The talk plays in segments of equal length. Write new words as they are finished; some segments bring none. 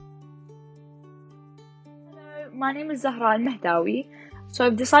my name is Zahra Al Mehdawi. So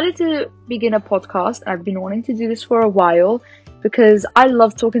I've decided to begin a podcast. I've been wanting to do this for a while because I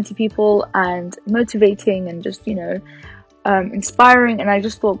love talking to people and motivating and just, inspiring. And I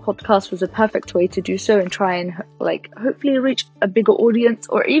just thought podcast was a perfect way to do so and try and hopefully reach a bigger audience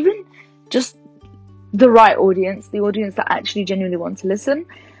or even just the right audience, the audience that actually genuinely want to listen.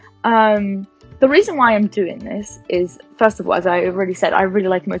 The reason why I'm doing this is, first of all, as I already said, I really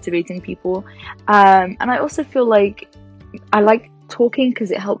like motivating people. And I also feel like I like talking because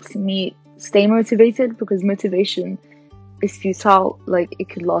it helps me stay motivated, because motivation is futile. Like, it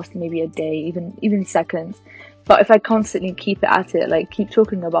could last maybe a day, even seconds. But if I constantly keep it at it, like keep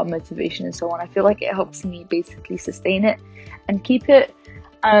talking about motivation and so on, I feel like it helps me basically sustain it and keep it.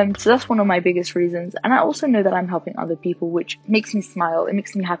 So that's one of my biggest reasons. And I also know that I'm helping other people, which makes me smile. It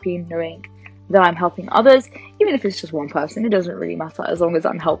makes me happy knowing that I'm helping others, even if it's just one person. It doesn't really matter as long as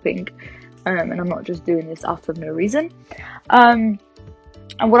I'm helping, and I'm not just doing this out of no reason. And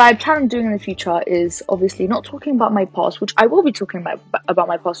what I plan on doing in the future is obviously not talking about my past, which I will be talking about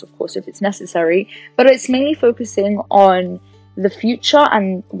my past, of course, if it's necessary, but it's mainly focusing on the future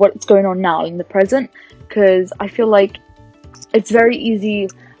and what's going on now in the present, because I feel like it's very easy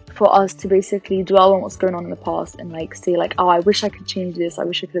for us to basically dwell on what's going on in the past and say oh, I wish I could change this, I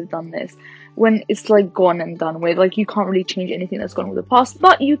wish I could have done this, when it's gone and done with. You can't really change anything that's gone with the past,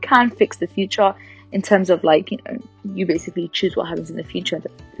 but you can fix the future in terms of you basically choose what happens in the future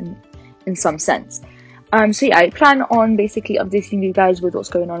in some sense. So yeah, I plan on basically updating you guys with what's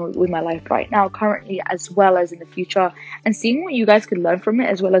going on with my life right now, currently, as well as in the future, and seeing what you guys could learn from it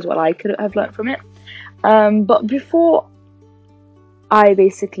as well as what I could have learned from it. But before I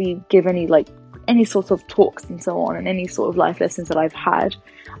basically give any sort of talks and so on, and any sort of life lessons that I've had,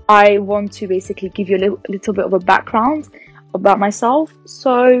 I want to basically give you a little bit of a background about myself.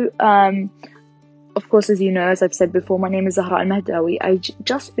 So, of course, as you know, as I've said before, my name is Zahra Al Mehdawi. I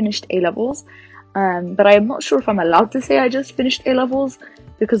just finished A-levels, but I am not sure if I'm allowed to say I just finished A-levels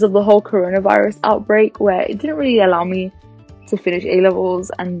because of the whole coronavirus outbreak, where it didn't really allow me to finish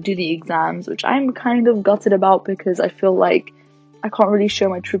A-levels and do the exams, which I'm kind of gutted about, because I feel like I can't really show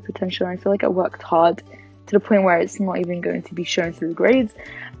my true potential. I feel like I worked hard to the point where it's not even going to be shown through grades.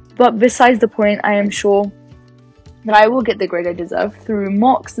 But besides the point, I am sure that I will get the grade I deserve through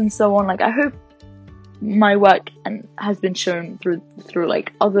mocks and so on. I hope my work has been shown through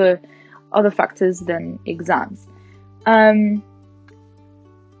other factors than exams. But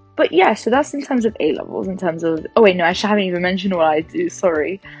yeah, so that's in terms of A-levels. In terms of, oh wait, no, I haven't even mentioned what I do,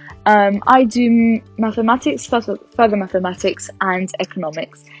 sorry. I do mathematics, further mathematics, and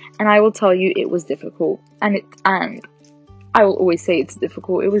economics, and I will tell you it was difficult, and I will always say it's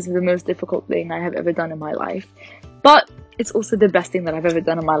difficult. It was the most difficult thing I have ever done in my life, but it's also the best thing that I've ever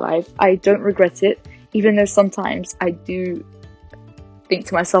done in my life. I don't regret it, even though sometimes I do think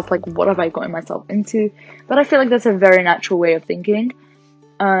to myself, what have I gotten myself into? But I feel like that's a very natural way of thinking.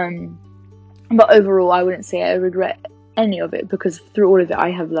 But overall, I wouldn't say I regret any of it, because through all of it,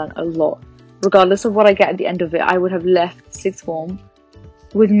 I have learned a lot. Regardless of what I get at the end of it, I would have left sixth form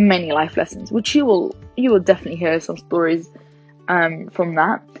with many life lessons, which you will definitely hear some stories from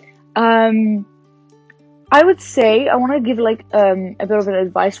that. I would say I want to give a bit of an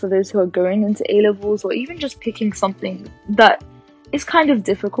advice for those who are going into A-levels, or even just picking something that is kind of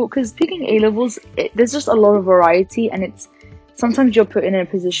difficult, because picking A-levels, there's just a lot of variety, and sometimes you're put in a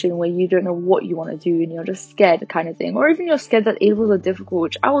position where you don't know what you want to do and you're just scared, kind of thing. Or even you're scared that A-levels are difficult,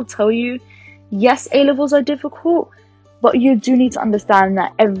 which I will tell you, yes, A-levels are difficult, but you do need to understand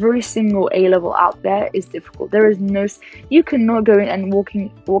that every single A-level out there is difficult. You cannot go in and walk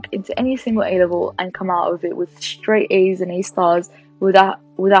into any single A-level and come out of it with straight A's and A stars without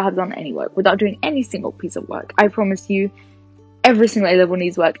having done any work, without doing any single piece of work. I promise you, every single A-level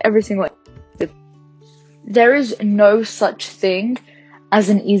needs work. There is no such thing as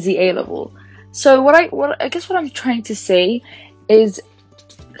an easy A-level. So what I guess what I'm trying to say is,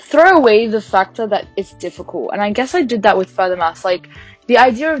 throw away the factor that it's difficult. And I guess I did that with further maths. The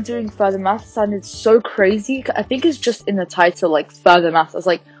idea of doing further maths sounded so crazy. I think it's just in the title, further maths.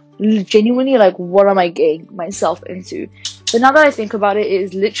 I was genuinely what am I getting myself into? But now that I think about it, it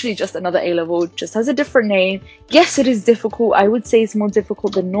is literally just another A-level, just has a different name. Yes, it is difficult. I would say it's more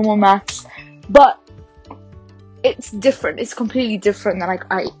difficult than normal maths, but it's different. It's completely different. And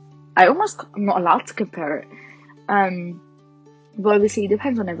I almost am not allowed to compare it. But obviously it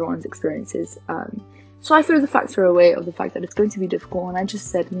depends on everyone's experiences. So I threw the factor away of the fact that it's going to be difficult, and I just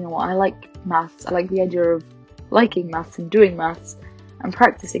said, you know what, I like maths. I like the idea of liking maths and doing maths and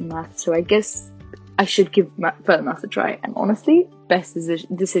practicing maths. So I guess I should give further maths a try. And honestly, best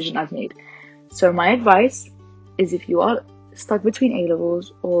decision I've made. So my advice is if you are stuck between A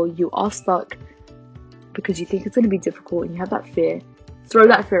levels, or you are stuck because you think it's going to be difficult and you have that fear, throw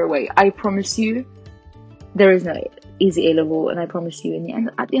that fear away. I promise you, there is no easy A level, and I promise you,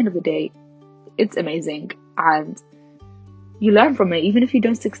 at the end of the day, it's amazing, and you learn from it. Even if you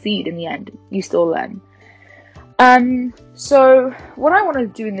don't succeed in the end, you still learn. So what I want to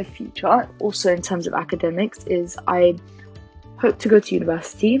do in the future, also in terms of academics, is I hope to go to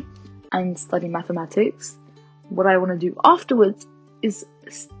university and study mathematics. What I want to do afterwards is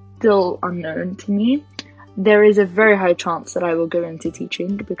still unknown to me. There is a very high chance that I will go into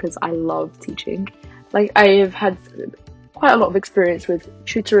teaching because I love teaching. Like, I have had quite a lot of experience with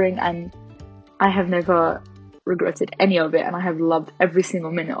tutoring, and I have never regretted any of it, and I have loved every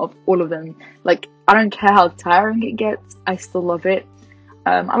single minute of all of them. Like, I don't care how tiring it gets, I still love it.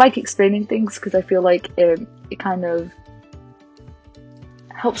 I like explaining things because I feel like it kind of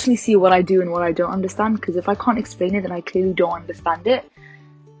helps me see what I do and what I don't understand, because if I can't explain it, then I clearly don't understand it.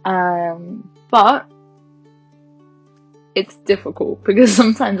 But it's difficult because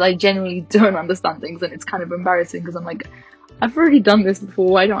sometimes I genuinely don't understand things, and it's kind of embarrassing because I'm like, I've already done this before,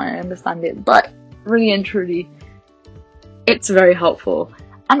 why don't I understand it? But really and truly, it's very helpful.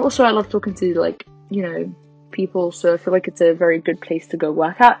 And also, I love talking to, like, people, so I feel like it's a very good place to go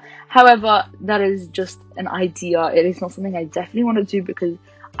work at. However, that is just an idea. It is not something I definitely want to do because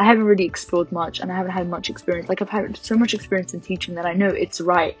I haven't really explored much, and I haven't had much experience. Like, I've had so much experience in teaching that I know it's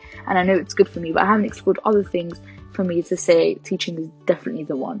right and I know it's good for me, but I haven't explored other things for me to say teaching is definitely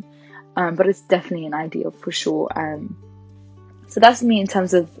the one. But it's definitely an idea for sure. So that's me in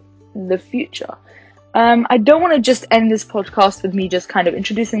terms of the future. I don't want to just end this podcast with me just kind of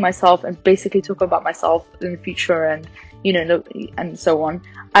introducing myself and basically talk about myself in the future and, and so on.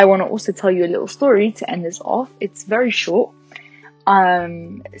 I want to also tell you a little story to end this off. It's very short.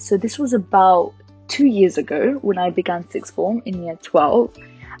 So this was about 2 years ago when I began sixth form in year 12.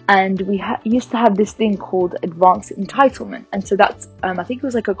 And we used to have this thing called advanced entitlement. And so that's, I think it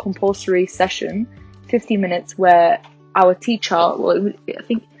was like a compulsory session, 50 minutes, where our teacher, I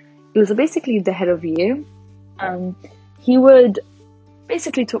think it was basically the head of year, he would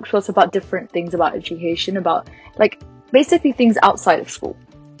basically talk to us about different things about education, about, like, basically things outside of school.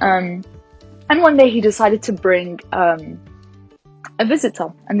 And one day he decided to bring a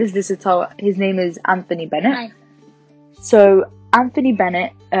visitor, and this visitor, his name is Anthony Bennett. Hi. So Anthony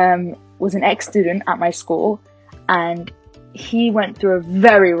Bennett was an ex-student at my school, and he went through a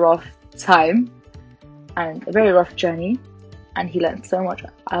very rough time and a very rough journey, and he learned so much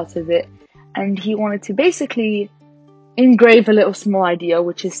out of it, and he wanted to basically engrave a little small idea,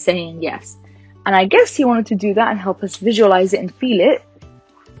 which is saying yes. And I guess he wanted to do that and help us visualize it and feel it.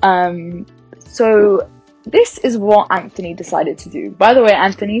 So this is what Anthony decided to do. By the way,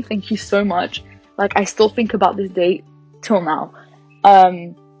 Anthony, thank you so much. Like, I still think about this date till now.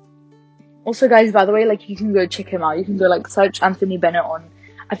 Also, guys, by the way, like, you can go check him out. You can go, like, search Anthony Bennett on,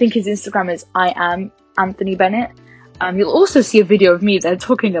 I think his Instagram is I am Anthony Bennett. You'll also see a video of me there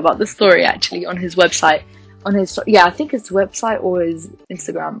talking about the story, actually, on his website. I think it's website or his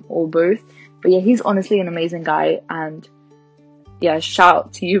Instagram or both. But yeah, he's honestly an amazing guy, and yeah, shout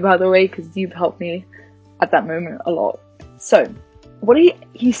out to you, by the way, because you've helped me at that moment a lot. So what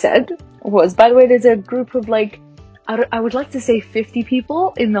he said was, by the way, there's a group of, like, I would like to say 50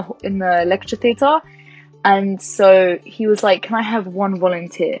 people in the lecture theatre, and so he was like, can I have one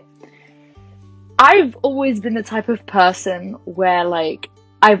volunteer? I've always been the type of person where, like,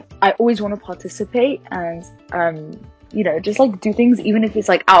 I always want to participate and just, like, do things even if it's,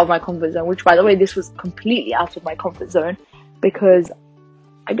 like, out of my comfort zone, which, by the way, this was completely out of my comfort zone because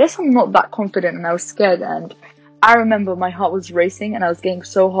I guess I'm not that confident, and I was scared, and I remember my heart was racing and I was getting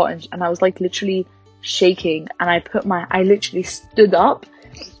so hot, and I was, like, literally shaking, and I literally stood up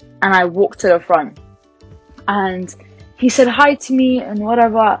and I walked to the front, and he said hi to me and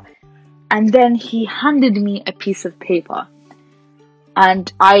whatever, and then he handed me a piece of paper,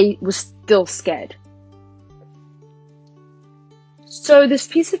 and I was still scared. So this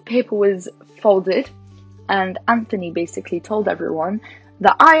piece of paper was folded, and Anthony basically told everyone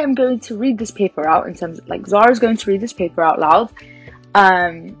that I am going to read this paper out, in terms of, like, Zara's going to read this paper out loud.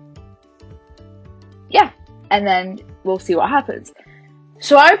 And then we'll see what happens.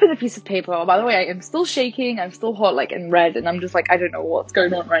 So I opened the piece of paper. Oh, by the way, I am still shaking, I'm still hot, like, and red, and I'm just like, I don't know what's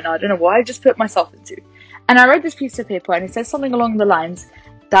going on right now. I don't know what I just put myself into. And I read this piece of paper, and it says something along the lines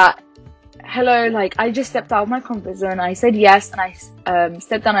that, hello, like, I just stepped out of my comfort zone. I said yes, and I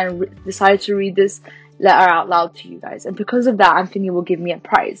stepped down and decided to read this letter out loud to you guys. And because of that, Anthony will give me a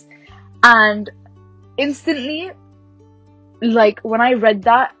prize. And instantly, like, when I read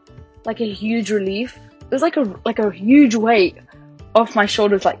that, like, a huge relief was like a huge weight off my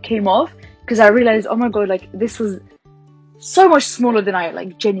shoulders like came off, because I realized, oh my god, like this was so much smaller than I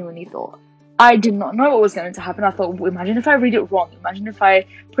like genuinely thought. I did not know what was going to happen. I thought, imagine if I read it wrong. Imagine if I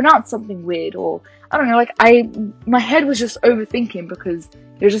pronounce something weird, or I don't know. Like my head was just overthinking because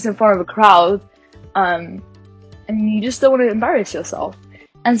you're just in front of a crowd, and you just don't want to embarrass yourself.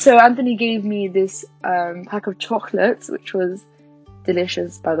 And so Anthony gave me this pack of chocolates, which was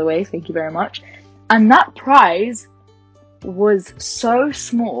delicious, by the way. Thank you very much. And that prize was so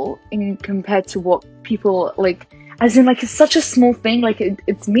small in compared to what people like. As in, like, it's such a small thing, like,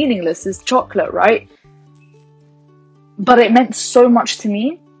 it's meaningless, it's chocolate, right? But it meant so much to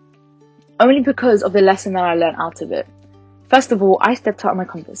me, only because of the lesson that I learned out of it. First of all, I stepped out of my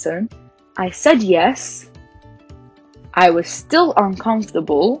comfort zone. I said yes. I was still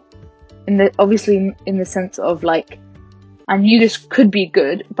uncomfortable, obviously in the sense of, like, I knew this could be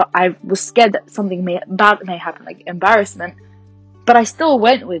good, but I was scared that something bad may happen, like embarrassment. But I still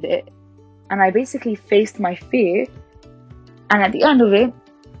went with it. And I basically faced my fear, and at the end of it,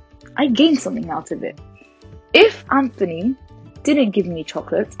 I gained something out of it. If Anthony didn't give me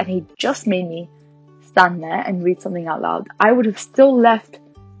chocolates and he just made me stand there and read something out loud, I would have still left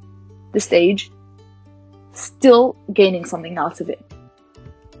the stage, still gaining something out of it.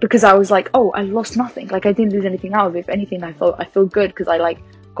 Because I was like, oh, I lost nothing. Like, I didn't lose anything out of it. If anything, I feel good because I, like,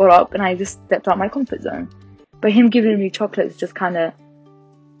 got up and I just stepped out of my comfort zone. But him giving me chocolates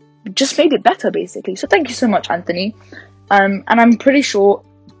just made it better, basically. So thank you so much, Anthony. And I'm pretty sure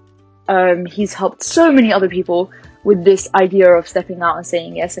he's helped so many other people with this idea of stepping out and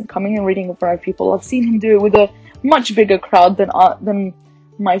saying yes and coming and reading in front of people. I've seen him do it with a much bigger crowd than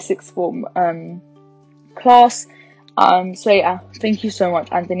my sixth form class. So yeah, thank you so much,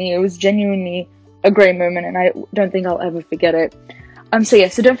 Anthony. It was genuinely a great moment, and I don't think I'll ever forget it.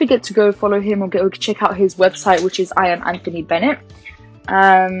 So don't forget to go follow him or go check out his website, which is I Am Anthony Bennett.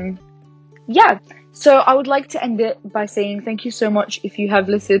 So I would like to end it by saying thank you so much if you have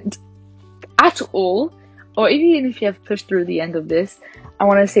listened at all, or even if you have pushed through the end of this. I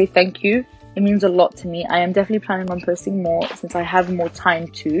want to say thank you. It means a lot to me. I am definitely planning on posting more since I have more time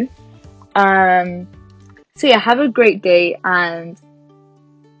to. So yeah, have a great day and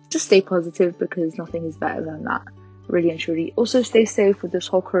just stay positive, because nothing is better than that, really and truly. Also, stay safe with this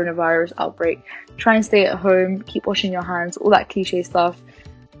whole coronavirus outbreak. Try and stay at home, keep washing your hands, all that cliche stuff.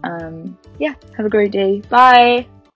 Have a great day. Bye.